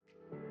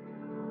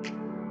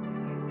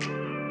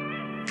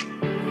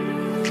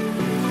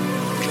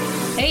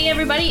Hey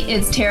everybody,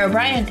 it's Tara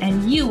Bryan,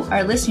 and you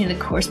are listening to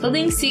the Course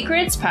Building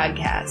Secrets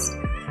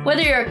podcast.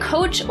 Whether you're a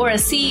coach or a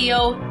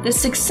CEO, the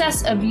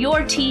success of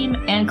your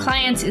team and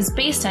clients is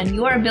based on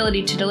your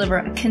ability to deliver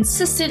a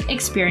consistent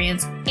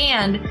experience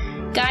and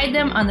guide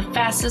them on the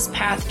fastest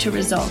path to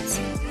results.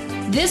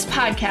 This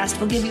podcast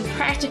will give you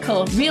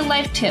practical,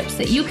 real-life tips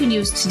that you can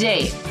use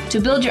today to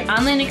build your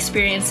online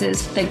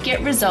experiences that get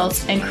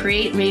results and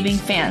create raving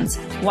fans.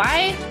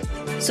 Why?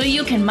 So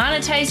you can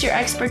monetize your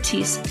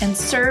expertise and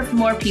serve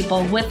more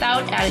people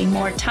without adding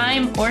more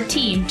time or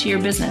team to your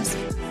business.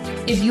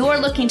 If you're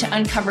looking to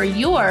uncover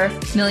your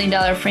 $1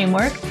 million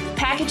framework,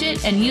 package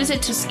it, and use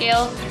it to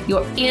scale,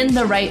 you're in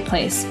the right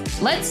place.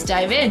 Let's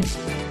dive in.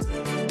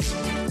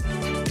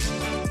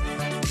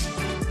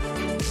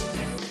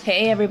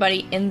 Hey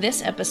everybody, in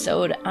this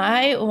episode,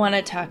 I want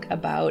to talk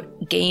about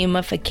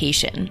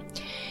gamification.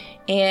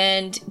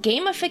 And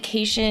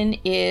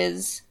gamification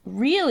is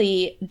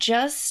really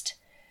just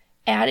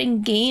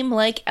adding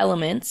game-like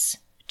elements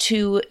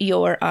to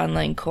your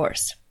online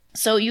course.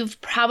 So you've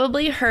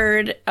probably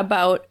heard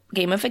about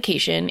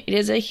gamification. It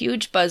is a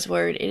huge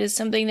buzzword. It is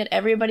something that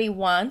everybody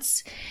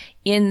wants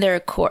in their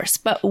course.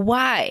 But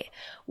why?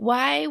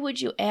 Why would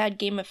you add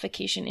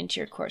gamification into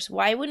your course?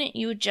 Why wouldn't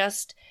you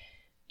just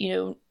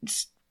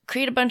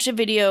create a bunch of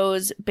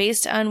videos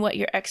based on what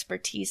your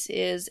expertise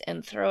is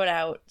and throw it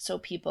out so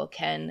people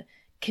can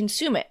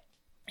consume it?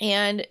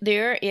 And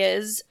there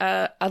is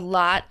a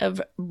lot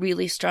of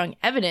really strong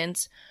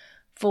evidence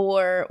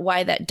for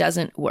why that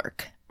doesn't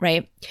work,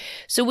 right?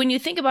 So when you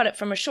think about it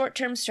from a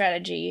short-term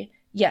strategy,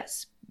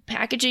 yes,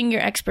 packaging your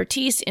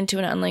expertise into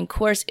an online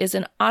course is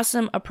an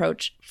awesome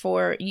approach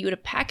for you to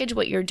package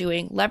what you're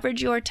doing,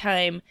 leverage your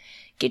time,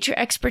 get your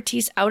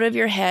expertise out of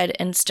your head,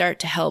 and start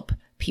to help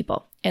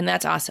people. And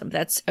that's awesome.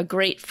 That's a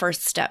great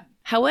first step.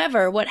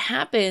 However, what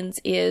happens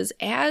is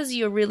as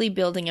you're really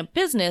building a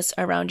business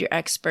around your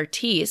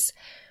expertise,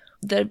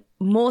 the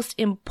most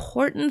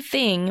important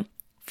thing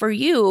for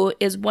you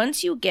is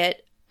once you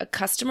get a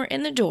customer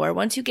in the door,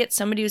 once you get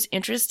somebody who's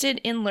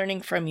interested in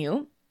learning from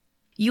you,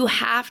 you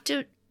have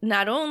to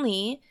not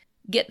only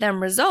get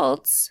them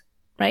results,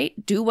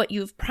 right? Do what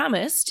you've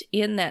promised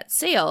in that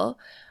sale,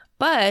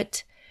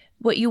 but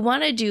what you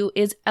want to do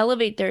is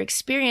elevate their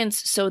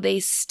experience so they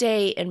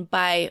stay and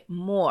buy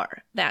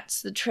more.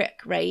 That's the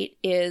trick, right?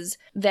 Is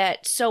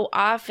that so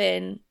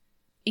often,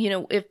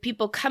 if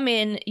people come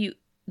in,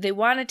 they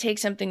want to take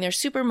something, they're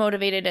super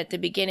motivated at the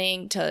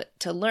beginning to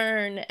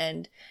learn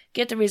and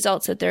get the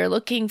results that they're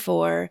looking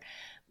for.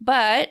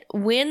 But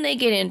when they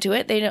get into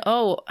it, they know,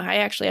 oh, I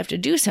actually have to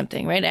do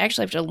something, right? I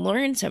actually have to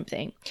learn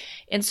something.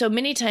 And so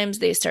many times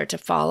they start to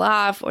fall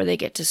off, or they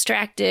get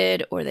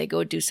distracted, or they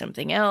go do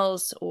something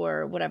else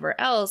or whatever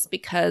else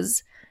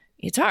because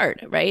it's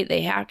hard, right?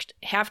 They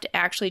have to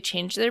actually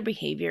change their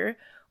behavior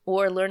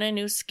or learn a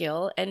new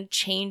skill, and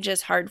change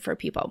is hard for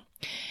people.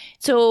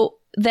 So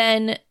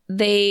then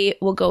they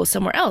will go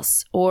somewhere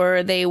else,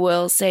 or they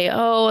will say,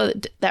 oh,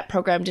 that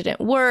program didn't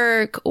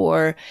work,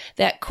 or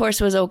that course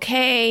was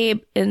okay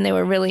and they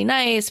were really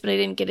nice, but I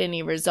didn't get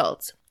any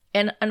results.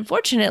 And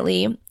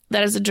unfortunately,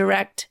 that is a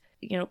direct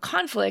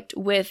conflict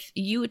with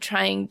you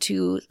trying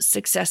to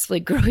successfully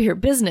grow your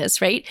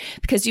business, right?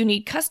 Because you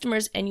need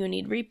customers and you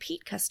need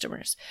repeat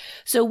customers.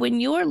 So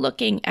when you're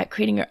looking at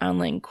creating your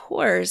online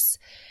course,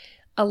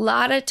 a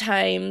lot of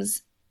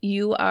times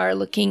you are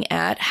looking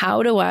at,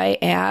 how do I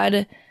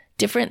add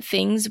different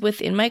things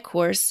within my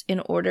course in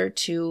order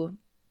to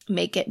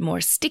make it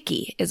more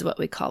sticky, is what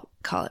we call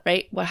it,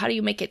 right? Well, how do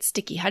you make it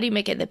sticky? How do you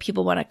make it that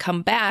people want to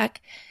come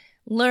back,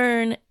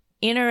 learn,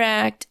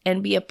 interact,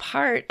 and be a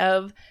part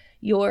of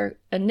your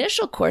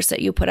initial course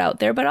that you put out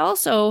there, but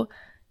also,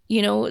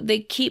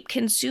 they keep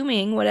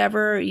consuming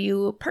whatever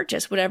you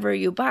purchase, whatever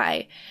you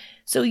buy.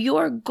 So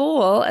your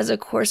goal as a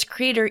course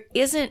creator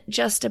isn't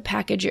just to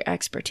package your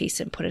expertise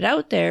and put it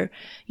out there.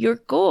 Your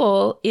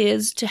goal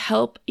is to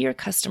help your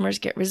customers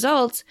get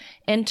results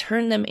and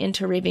turn them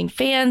into raving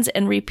fans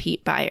and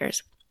repeat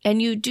buyers.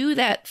 And you do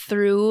that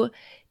through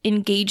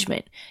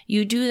engagement.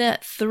 You do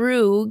that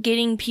through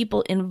getting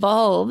people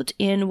involved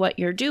in what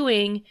you're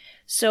doing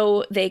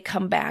so they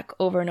come back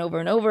over and over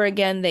and over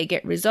again. They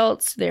get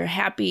results, they're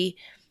happy,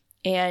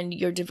 and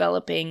you're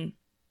developing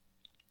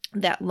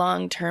that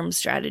long-term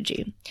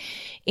strategy.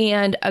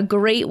 And a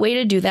great way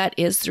to do that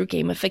is through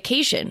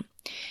gamification.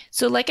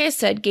 So like I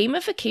said,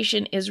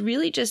 gamification is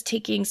really just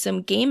taking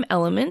some game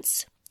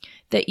elements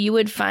that you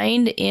would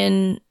find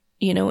in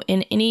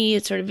any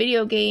sort of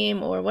video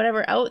game or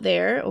whatever out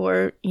there,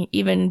 or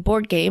even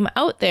board game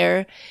out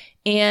there,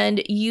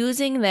 and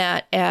using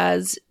that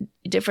as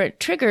different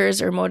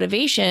triggers or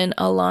motivation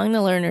along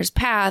the learner's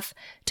path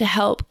to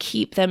help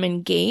keep them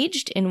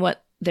engaged in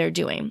what they're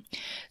doing.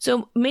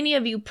 So many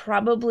of you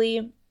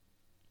probably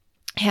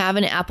have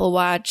an Apple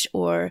Watch,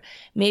 or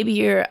maybe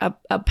you're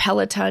a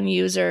Peloton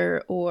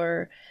user,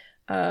 or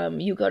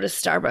you go to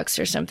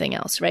Starbucks or something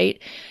else, right?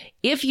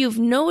 If you've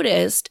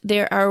noticed,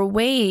 there are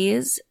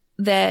ways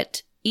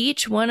that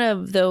each one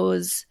of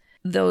those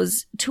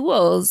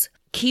tools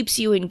keeps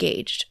you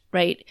engaged,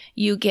 right?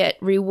 You get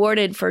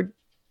rewarded for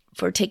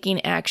for taking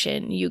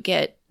action. You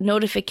get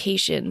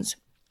notifications,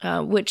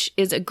 which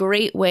is a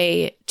great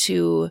way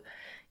to,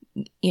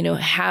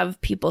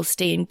 have people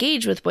stay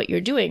engaged with what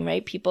you're doing,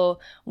 right?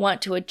 People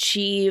want to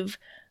achieve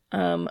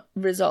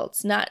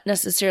results, not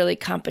necessarily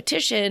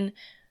competition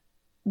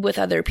with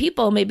other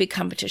people, maybe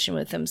competition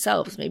with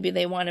themselves. Maybe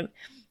they want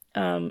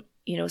to,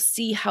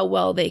 see how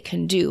well they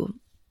can do.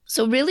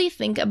 So really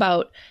think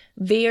about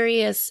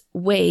various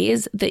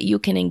ways that you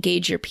can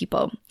engage your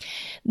people.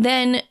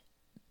 Then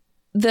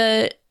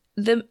the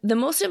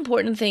most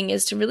important thing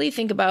is to really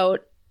think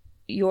about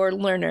your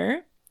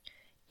learner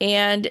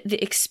and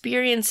the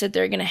experience that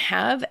they're going to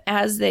have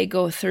as they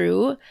go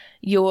through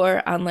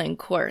your online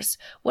course.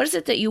 What is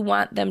it that you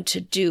want them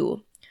to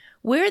do?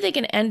 Where are they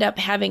going to end up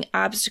having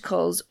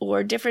obstacles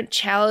or different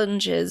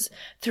challenges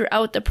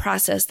throughout the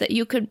process that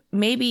you could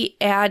maybe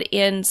add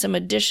in some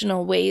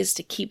additional ways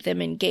to keep them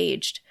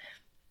engaged?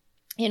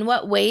 In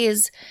what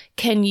ways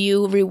can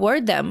you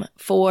reward them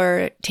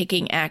for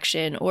taking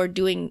action or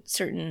doing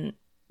certain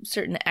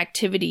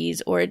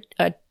activities or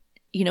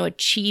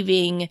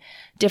achieving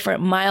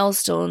different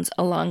milestones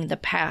along the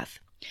path?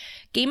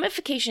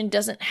 Gamification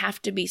doesn't have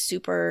to be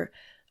super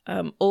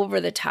over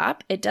the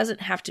top. It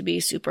doesn't have to be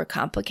super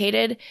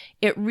complicated.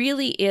 It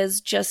really is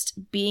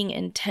just being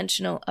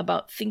intentional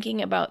about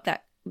thinking about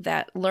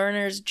that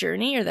learner's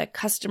journey or that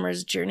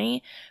customer's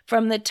journey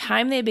from the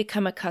time they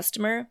become a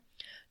customer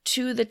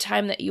to the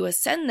time that you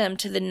ascend them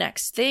to the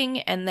next thing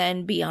and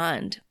then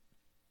beyond.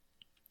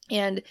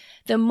 And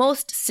the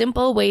most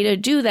simple way to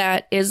do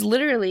that is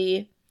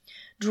literally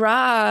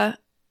draw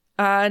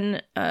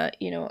on a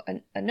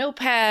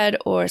notepad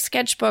or a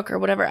sketchbook or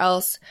whatever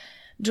else.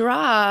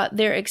 Draw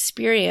their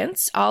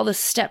experience, all the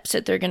steps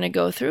that they're going to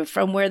go through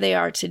from where they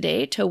are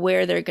today to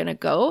where they're going to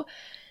go,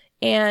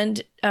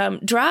 and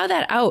draw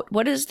that out.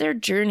 What is their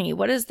journey?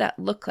 What does that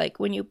look like?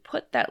 When you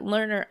put that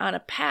learner on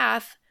a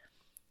path,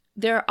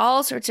 there are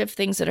all sorts of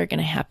things that are going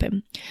to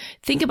happen.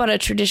 Think about a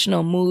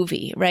traditional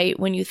movie, right?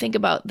 When you think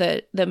about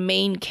the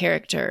main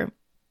character,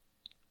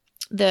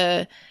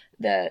 the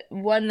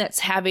one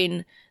that's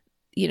having,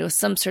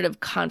 some sort of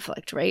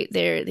conflict, right?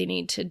 They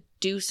need to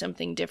do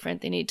something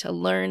different. They need to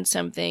learn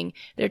something.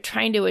 They're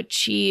trying to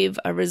achieve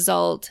a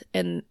result,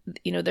 and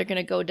they're going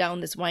to go down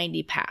this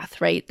windy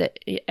path, right? That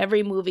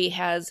every movie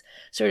has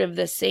sort of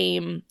the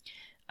same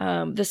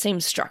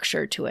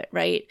structure to it,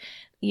 right?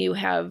 You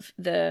have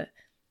the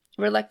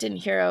reluctant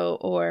hero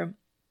or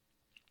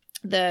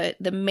the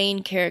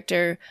main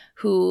character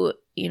who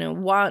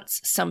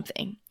wants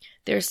something.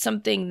 There's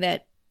something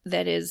that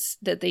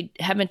they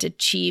haven't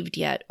achieved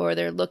yet, or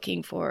they're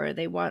looking for, or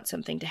they want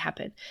something to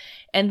happen.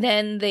 And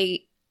then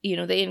they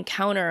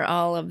encounter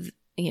all of,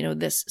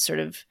 this sort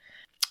of,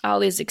 all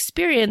these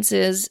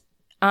experiences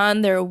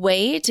on their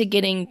way to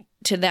getting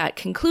to that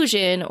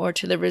conclusion or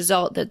to the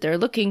result that they're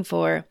looking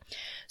for.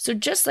 So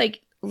just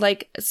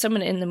like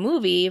someone in the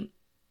movie,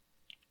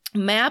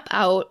 map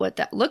out what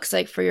that looks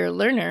like for your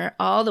learner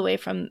all the way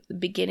from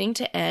beginning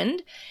to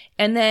end.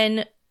 And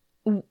then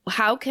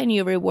how can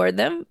you reward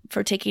them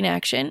for taking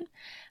action?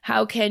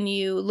 How can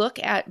you look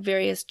at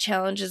various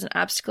challenges and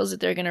obstacles that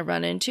they're going to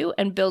run into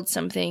and build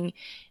something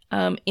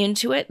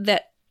into it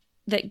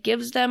that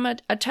gives them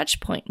a touch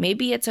point?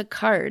 Maybe it's a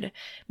card.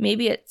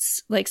 Maybe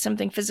it's like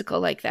something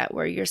physical like that,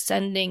 where you're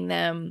sending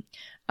them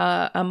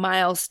a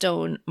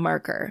milestone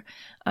marker.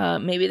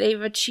 Maybe they've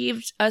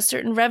achieved a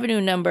certain revenue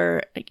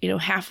number,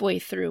 halfway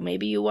through.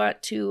 Maybe you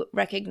want to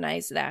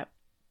recognize that.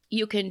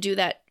 You can do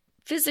that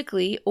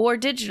physically or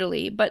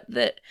digitally, but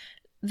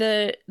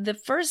the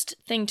first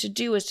thing to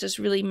do is just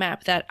really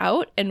map that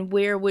out, and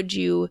where would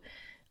you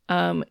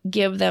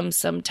give them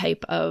some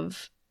type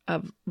of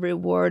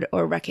reward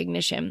or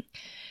recognition.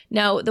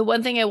 Now, the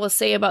one thing I will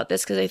say about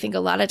this, because I think a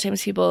lot of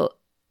times people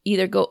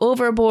either go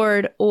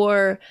overboard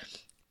or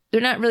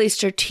they're not really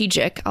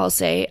strategic, I'll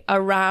say,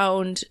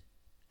 around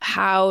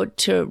how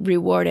to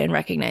reward and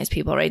recognize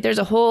people, right? There's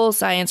a whole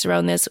science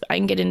around this. I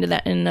can get into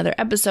that in another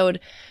episode.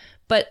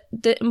 But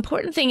the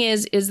important thing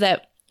is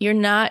that you're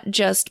not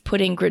just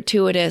putting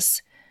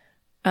gratuitous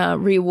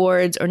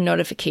rewards or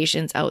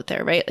notifications out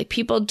there, right? Like,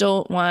 people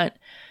don't want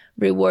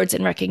rewards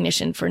and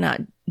recognition for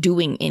not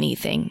doing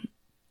anything,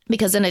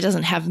 because then it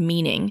doesn't have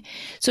meaning.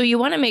 So you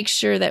want to make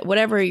sure that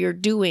whatever you're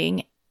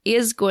doing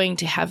is going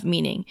to have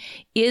meaning.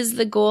 Is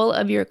the goal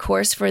of your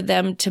course for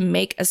them to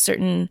make a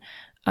certain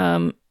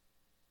number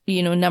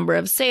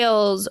of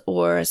sales,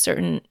 or a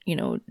certain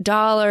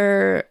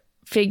dollar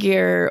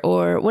figure,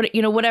 or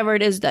whatever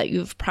it is that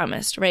you've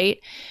promised, right?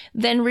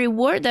 Then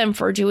reward them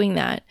for doing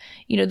that.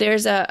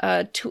 There's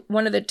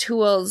one of the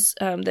tools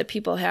that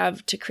people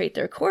have to create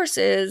their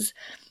courses.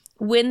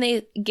 When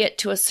they get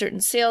to a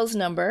certain sales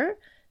number,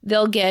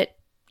 they'll get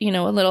a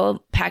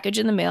little package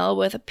in the mail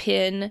with a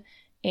pin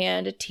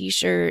and a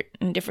t-shirt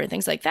and different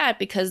things like that,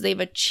 because they've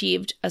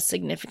achieved a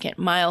significant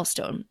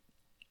milestone.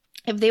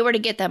 If they were to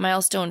get that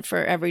milestone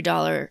for every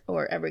dollar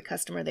or every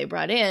customer they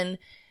brought in,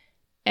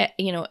 at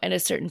a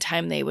certain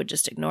time, they would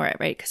just ignore it,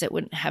 right? Because it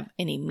wouldn't have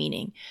any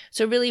meaning.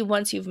 So really,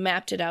 once you've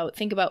mapped it out,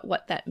 think about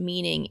what that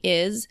meaning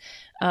is.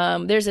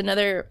 There's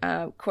another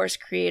course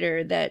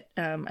creator that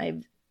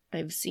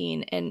I've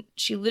seen, and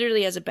she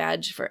literally has a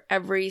badge for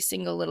every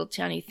single little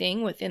tiny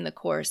thing within the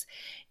course.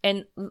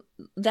 And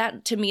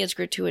that to me is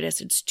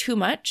gratuitous. It's too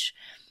much.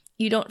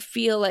 You don't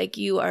feel like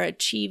you are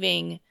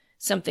achieving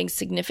something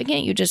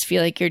significant. You just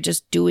feel like you're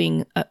just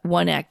doing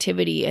one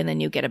activity and then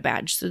you get a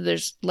badge. So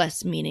there's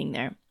less meaning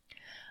there.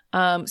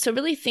 So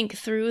really think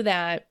through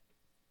that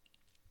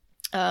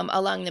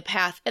along the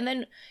path. And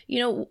then,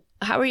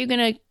 how are you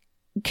going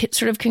to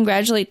sort of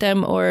congratulate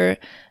them or,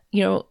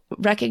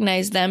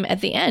 recognize them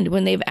at the end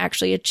when they've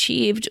actually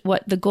achieved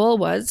what the goal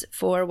was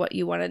for what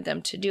you wanted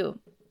them to do?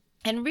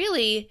 And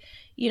really,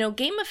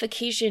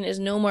 gamification is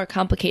no more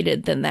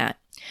complicated than that.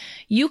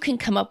 You can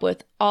come up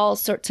with all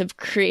sorts of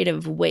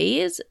creative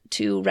ways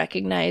to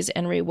recognize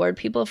and reward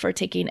people for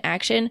taking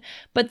action,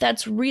 but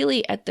that's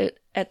really at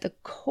the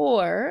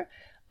core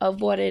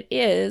of what it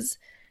is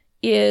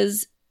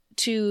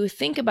to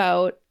think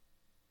about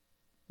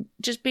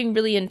just being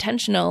really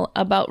intentional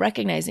about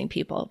recognizing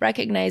people,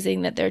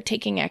 recognizing that they're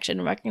taking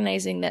action,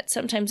 recognizing that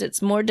sometimes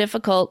it's more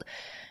difficult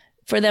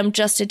for them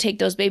just to take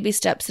those baby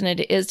steps than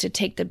it is to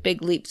take the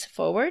big leaps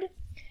forward.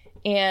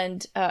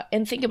 And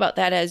think about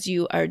that as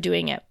you are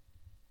doing it.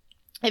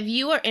 If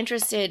you are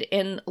interested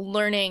in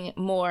learning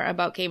more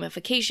about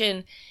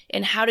gamification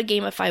and how to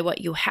gamify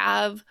what you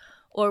have,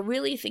 or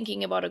really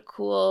thinking about a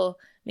cool,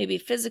 maybe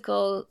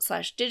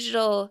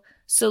physical/digital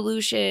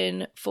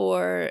solution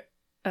for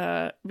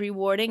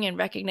rewarding and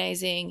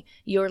recognizing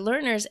your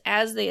learners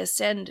as they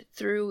ascend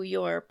through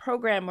your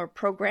program or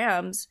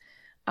programs,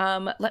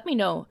 let me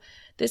know.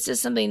 This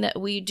is something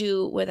that we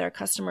do with our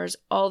customers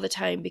all the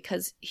time,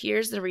 because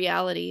here's the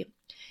reality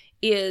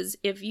is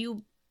if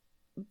you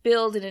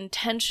build an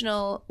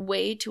intentional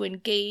way to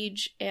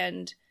engage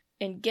and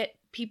get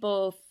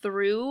people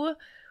through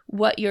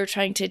what you're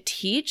trying to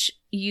teach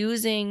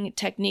using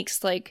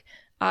techniques like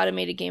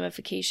automated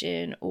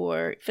gamification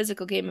or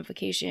physical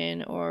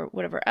gamification or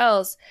whatever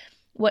else,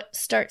 what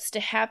starts to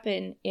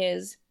happen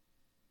is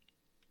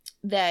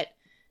that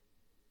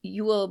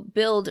you will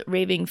build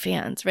raving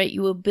fans, right?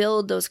 You will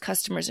build those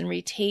customers and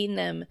retain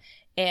them,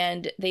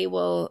 and they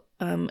will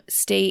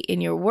stay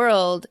in your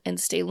world and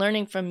stay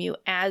learning from you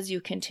as you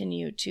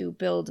continue to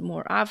build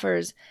more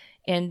offers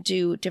and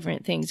do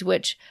different things,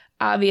 which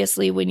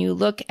obviously when you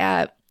look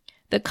at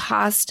the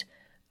cost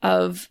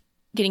of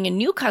getting a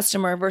new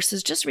customer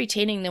versus just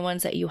retaining the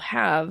ones that you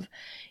have,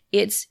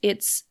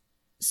 it's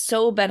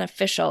so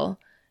beneficial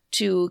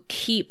to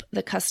keep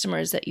the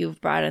customers that you've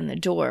brought in the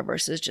door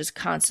versus just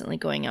constantly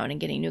going out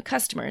and getting new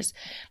customers.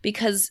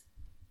 Because,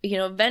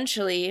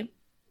 eventually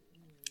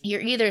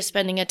you're either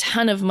spending a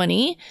ton of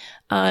money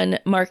on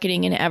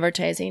marketing and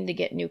advertising to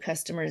get new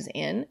customers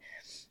in,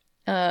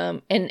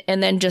 and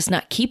then just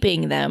not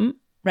keeping them,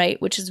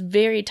 right? Which is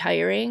very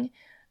tiring.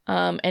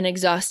 And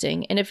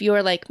exhausting. And if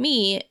you're like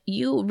me,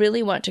 you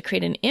really want to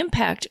create an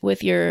impact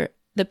with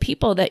the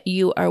people that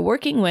you are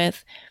working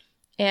with,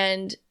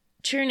 and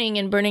churning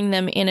and burning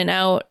them in and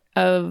out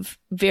of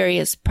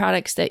various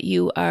products that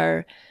you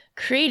are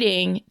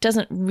creating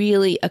doesn't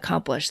really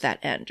accomplish that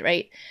end,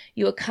 right?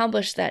 You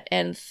accomplish that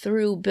end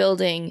through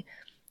building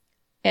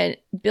a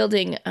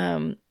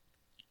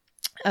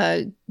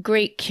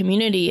great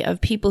community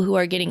of people who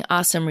are getting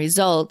awesome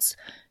results.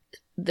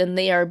 Then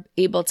they are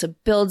able to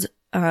build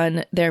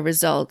on their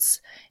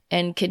results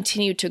and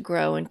continue to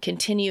grow and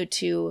continue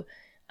to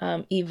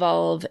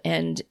evolve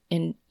and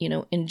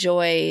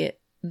enjoy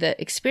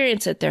the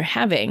experience that they're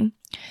having.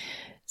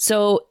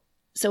 So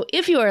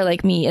if you are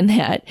like me in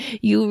that,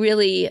 you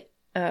really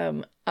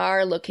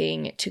are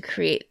looking to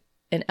create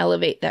and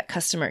elevate that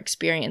customer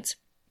experience.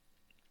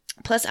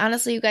 Plus,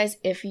 honestly, you guys,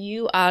 if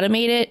you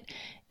automate it,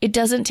 it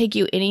doesn't take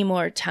you any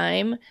more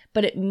time,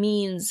 but it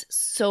means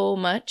so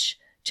much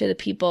to the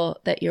people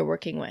that you're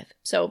working with.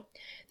 So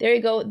there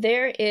you go.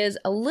 There is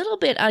a little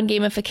bit on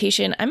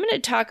gamification. I'm going to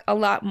talk a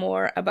lot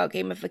more about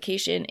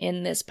gamification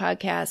in this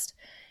podcast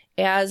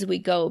as we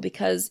go,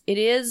 because it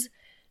is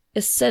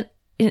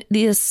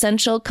the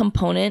essential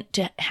component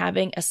to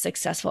having a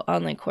successful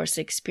online course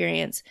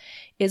experience,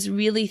 is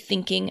really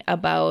thinking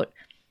about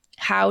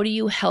how do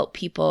you help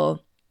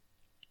people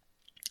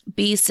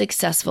be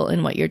successful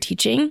in what you're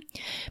teaching,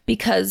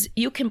 because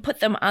you can put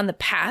them on the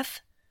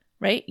path,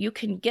 right? You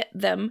can get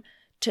them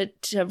to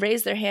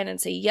raise their hand and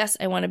say, yes,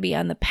 I want to be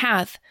on the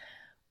path.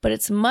 But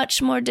it's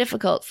much more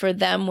difficult for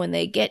them when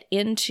they get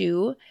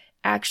into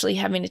actually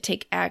having to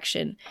take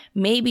action,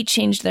 maybe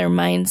change their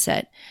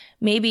mindset,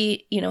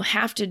 maybe,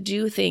 have to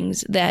do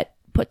things that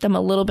put them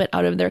a little bit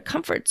out of their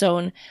comfort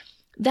zone.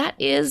 That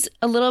is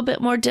a little bit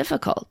more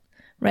difficult,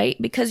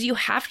 right? Because you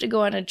have to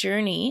go on a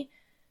journey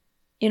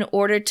in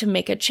order to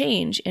make a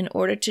change, in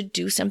order to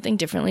do something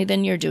differently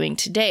than you're doing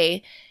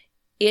today.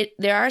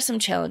 There are some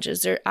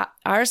challenges. There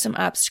are some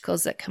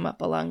obstacles that come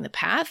up along the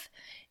path,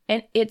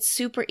 and it's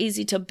super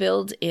easy to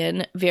build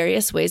in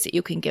various ways that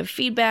you can give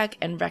feedback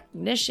and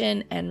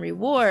recognition and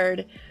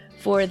reward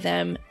for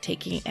them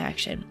taking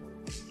action.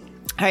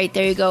 All right,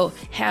 there you go.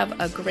 Have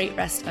a great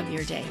rest of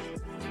your day.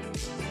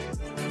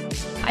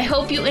 I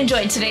hope you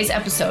enjoyed today's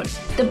episode.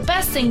 The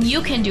best thing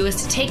you can do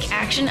is to take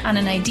action on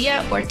an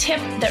idea or tip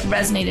that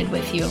resonated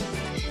with you.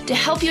 To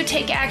help you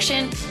take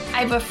action, I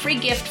have a free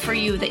gift for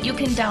you that you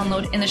can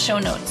download in the show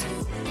notes.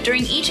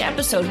 During each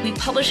episode, we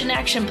publish an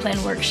action plan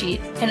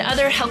worksheet and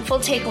other helpful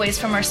takeaways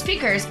from our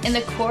speakers in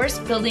the Course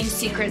Building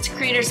Secrets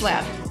Creators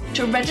Lab.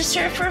 To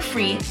register for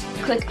free,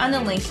 click on the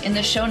link in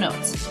the show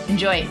notes.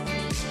 Enjoy.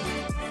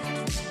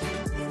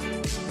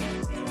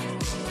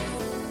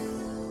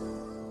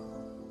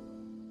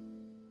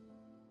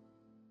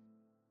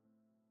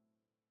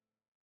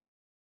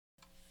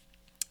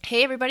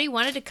 Hey everybody,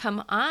 wanted to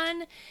come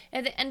on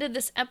at the end of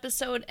this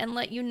episode and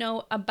let you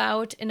know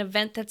about an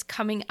event that's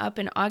coming up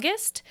in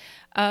August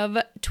of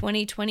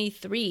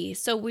 2023.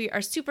 So we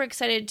are super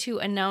excited to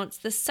announce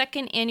the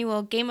second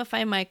annual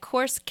Gamify My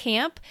Course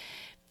Camp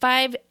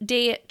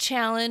 5-day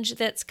challenge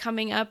that's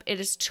coming up.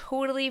 It is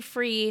totally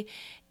free.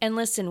 And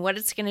listen, what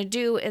it's going to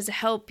do is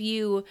help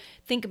you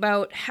think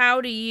about how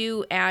do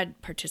you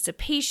add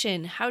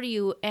participation? How do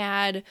you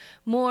add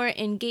more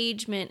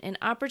engagement and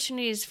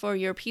opportunities for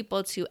your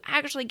people to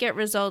actually get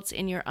results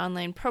in your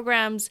online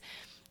programs?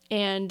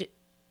 And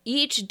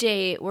each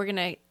day we're going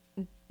to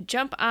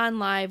jump on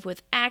live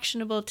with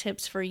actionable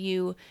tips for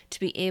you to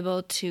be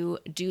able to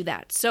do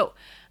that. So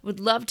would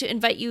love to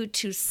invite you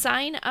to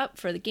sign up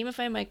for the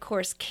Gamify My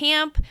Course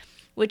Camp,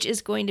 which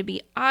is going to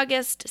be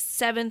August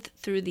 7th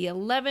through the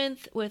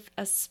 11th with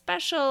a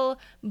special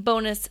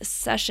bonus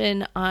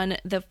session on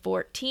the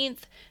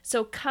 14th.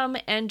 So come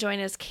and join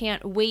us.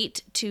 Can't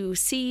wait to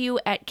see you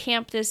at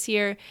camp this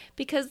year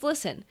because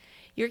listen,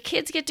 your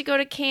kids get to go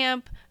to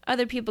camp,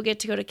 other people get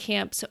to go to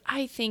camp. So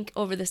I think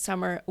over the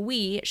summer,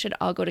 we should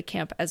all go to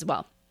camp as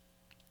well.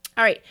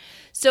 All right,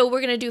 so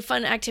we're going to do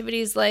fun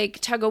activities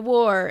like tug of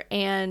war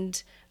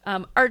and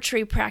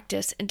archery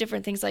practice and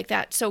different things like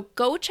that. So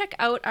go check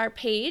out our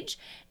page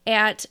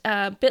at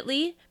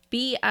bit.ly,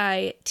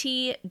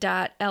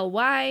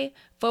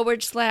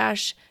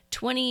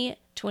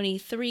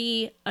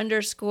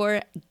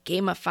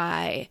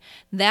 bit.ly/2023_gamify.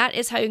 That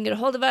is how you can get a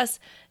hold of us.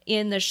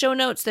 In the show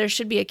notes, there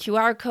should be a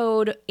QR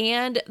code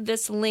and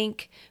this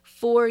link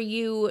for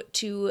you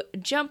to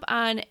jump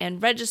on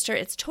and register.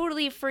 It's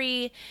totally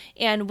free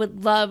and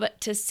would love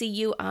to see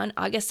you on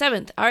August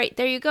 7th. All right,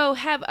 there you go.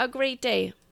 Have a great day.